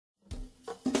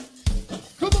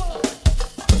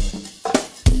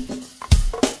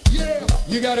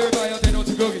You got everybody out there, don't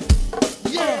you, Googie?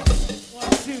 Yeah. 1,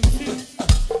 2, 2.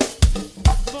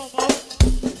 Come on, Mo.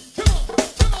 Come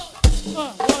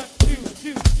on. 1, 2,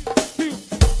 2, 2.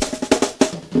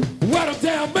 Wet 'em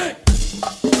down, Mick.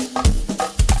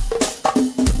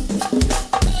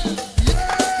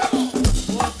 Yeah.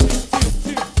 1, 2, 2,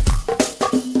 2.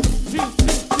 2,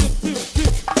 2, 2, 2,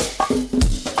 2.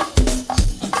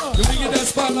 Did we get that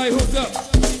spotlight hooked up?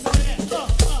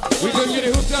 We couldn't get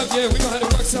it hooked up yet. We gonna have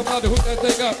to work something out to hook that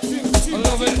thing up. A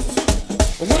little bit.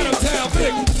 Wet 'em down,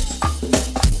 Mick.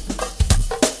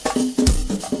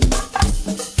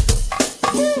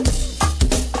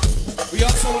 We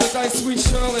also want to thank Sweet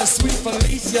Cheryl and Sweet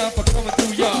Felicia for coming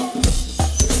through, y'all.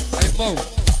 Hey, Mo,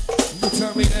 you can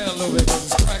turn me down a little bit because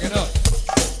it's cracking up.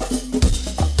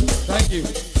 Thank you.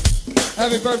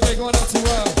 Happy birthday going out to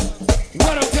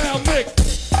Wet 'em down, Mick.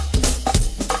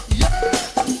 Yeah.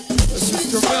 This is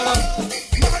Camilla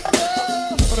My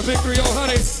girl. for the Victory on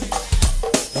Honeys.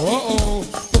 Uh-oh.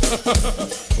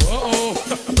 Uh-oh.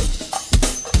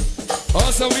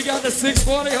 Also, we got the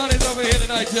 640 Honeys over here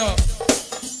tonight, y'all.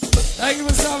 Thank you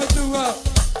for stopping through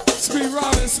Sweet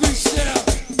Robin, Sweet Shell,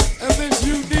 and Miss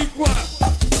Unique One.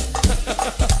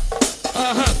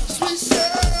 Sweet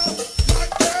Cheryl. My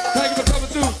girl. Thank you for coming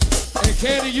through. And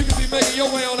Candy, you can be making your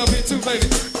way on up here too, baby.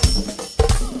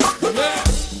 Yeah.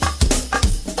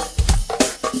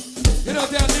 Get up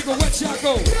down, nigga, Wet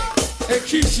Chaco. And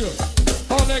Keisha.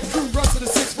 All that crew, rest of the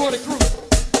 640 crew.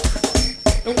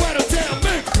 And wet 'em down,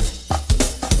 Mick.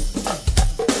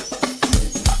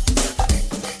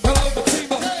 Hello,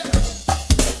 Fatima.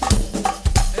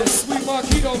 And Sweet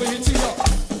Marquita over here, T-Rock.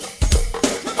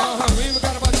 We even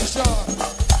got about your shard.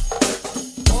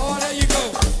 Oh, there you go.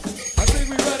 I think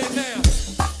we ready now.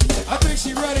 I think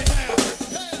she ready now.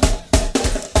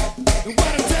 And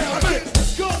wet 'em down, Mick.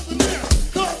 Go the now.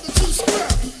 Go the 2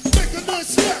 square. Make a nice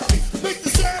snap. Make the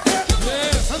sound happen.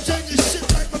 Yeah. I'm changing shit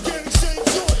like mechanic change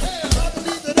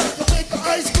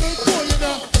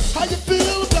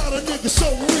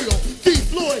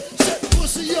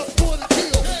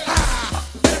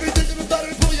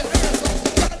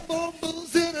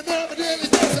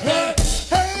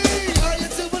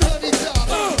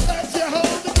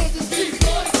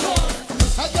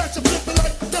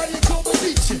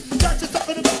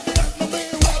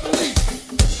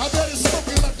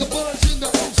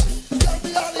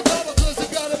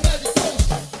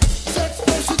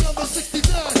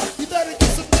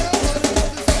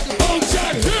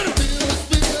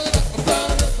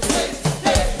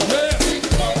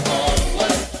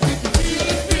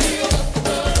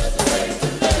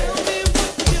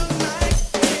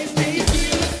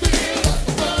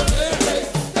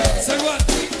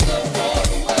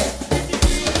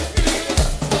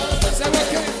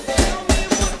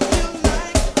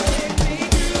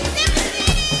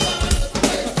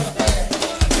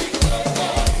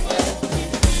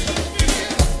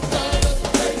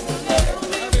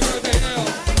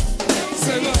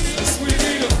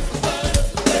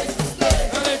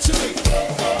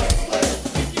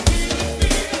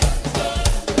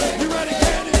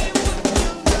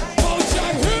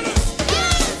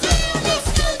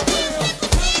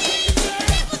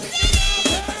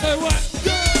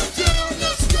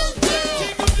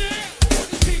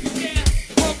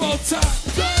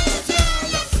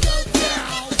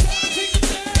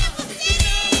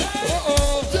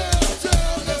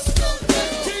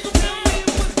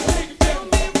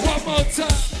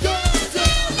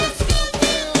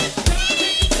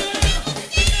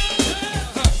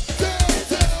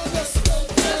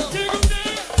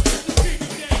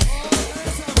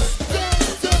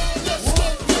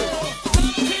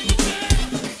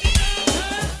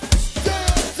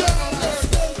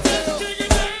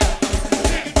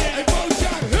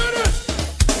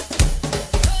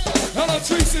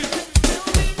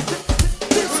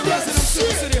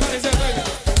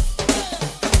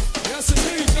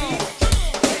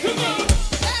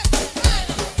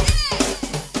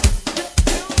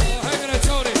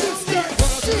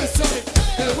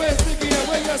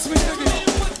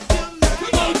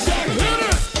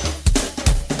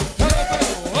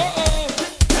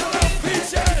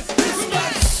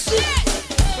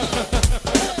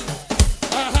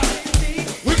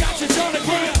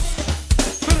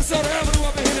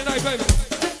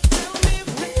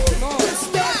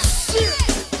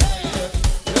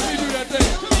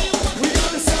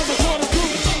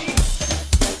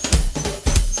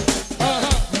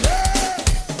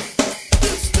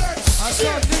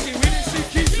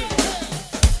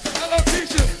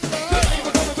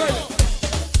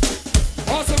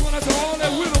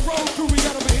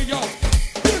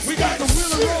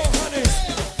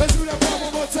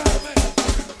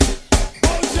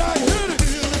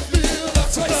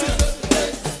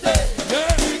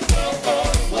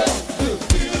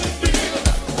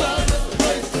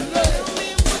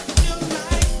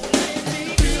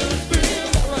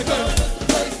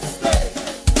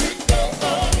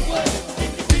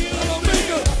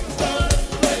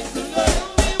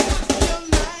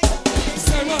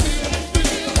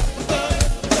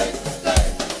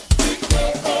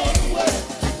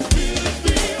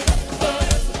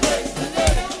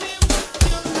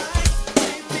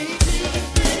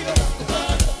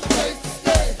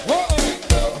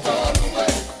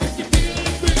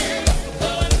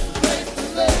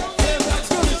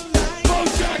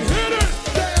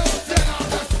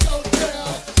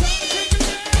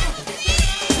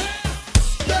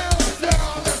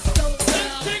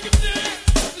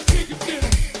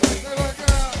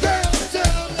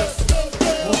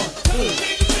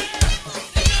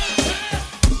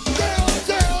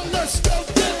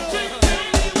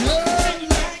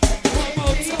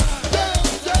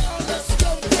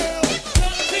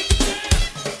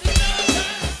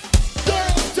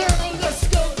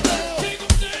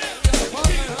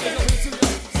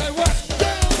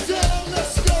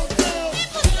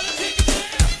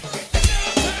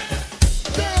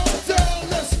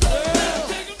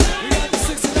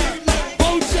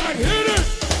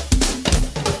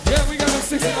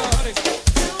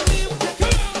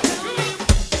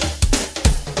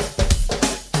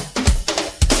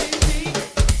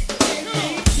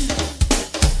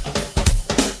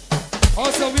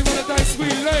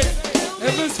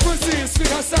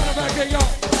my sound back there, y'all.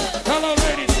 Hello,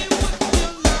 ladies.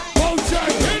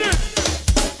 Bojack, hit it.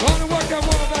 Go on and work that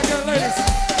woman back there, ladies.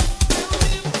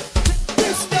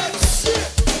 This that shit.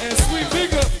 And Sweet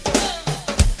Bigger.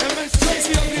 And Miss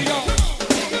Tracy up here, y'all.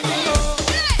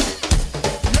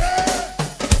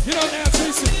 You know now,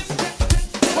 Tracy.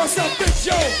 What's up, Big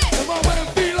Joe? Come on, with him,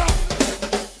 feel up.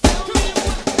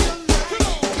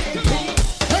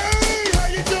 Hey, how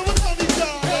you doing, honey,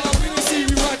 darling? We didn't see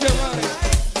you right there, Ronnie.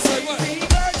 Say what?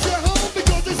 Glad you're home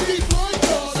because it's deep like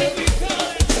darling.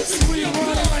 Sweet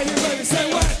Ronnie right here, baby. Say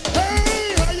what?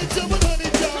 Hey, how you doing, honey,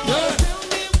 darling? Good.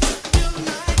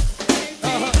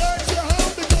 Glad you're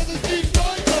home because it's deep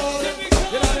like darling.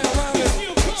 Get out there, Ronnie.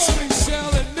 Sweet Shell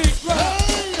and Nick, right?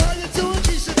 Hey, how you doing,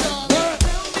 Keisha, darling? What?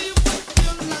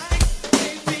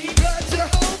 Glad you're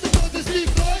home because it's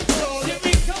deep like darling.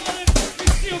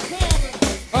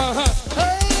 Uh-huh.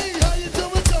 Hey, how you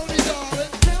doing, Tony,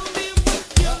 darling?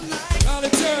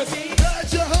 Ronnie Jersey. Glad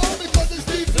you're home because it's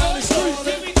deep like darling.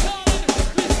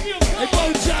 Hey,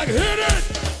 Bojack, hit it!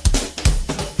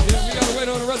 Yeah, we gotta wait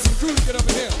on the rest of the crew to get up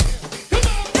in here.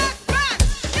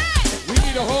 We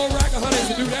need a whole rack of honeys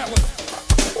to do that one.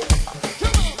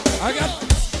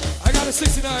 I got a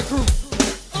 69 crew.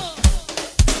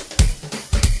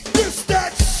 This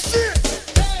that shit.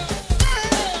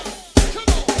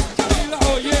 Eli,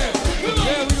 oh yeah.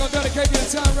 Yeah, we gonna dedicate the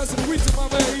entire rest of the week to my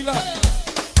man Eli.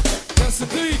 Yes,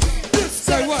 indeed. This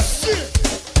Say that what? shit.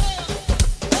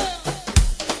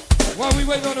 While we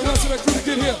waiting on the rest of the crew to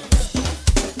get here.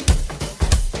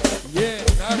 Yeah,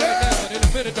 not right now, but in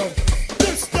a minute though.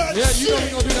 This that Yeah, you know we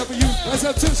shit. gonna do that for you. Let's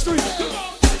have 10th Street.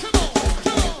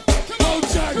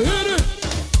 Bojack, hit it!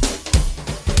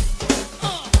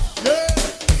 Yeah.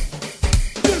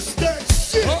 This that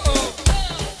shit. Uh-oh.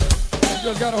 You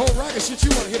just got a whole rack of shit you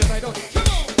wanna hear tonight, don't you?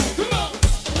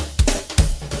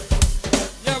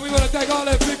 Yeah, we wanna thank all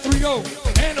that Big 3-0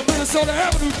 and the Minnesota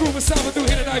Avenue crew for stopping through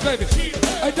here tonight, baby.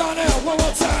 Hey, Donnell, one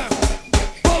more time.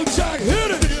 Bojack,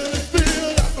 hit it!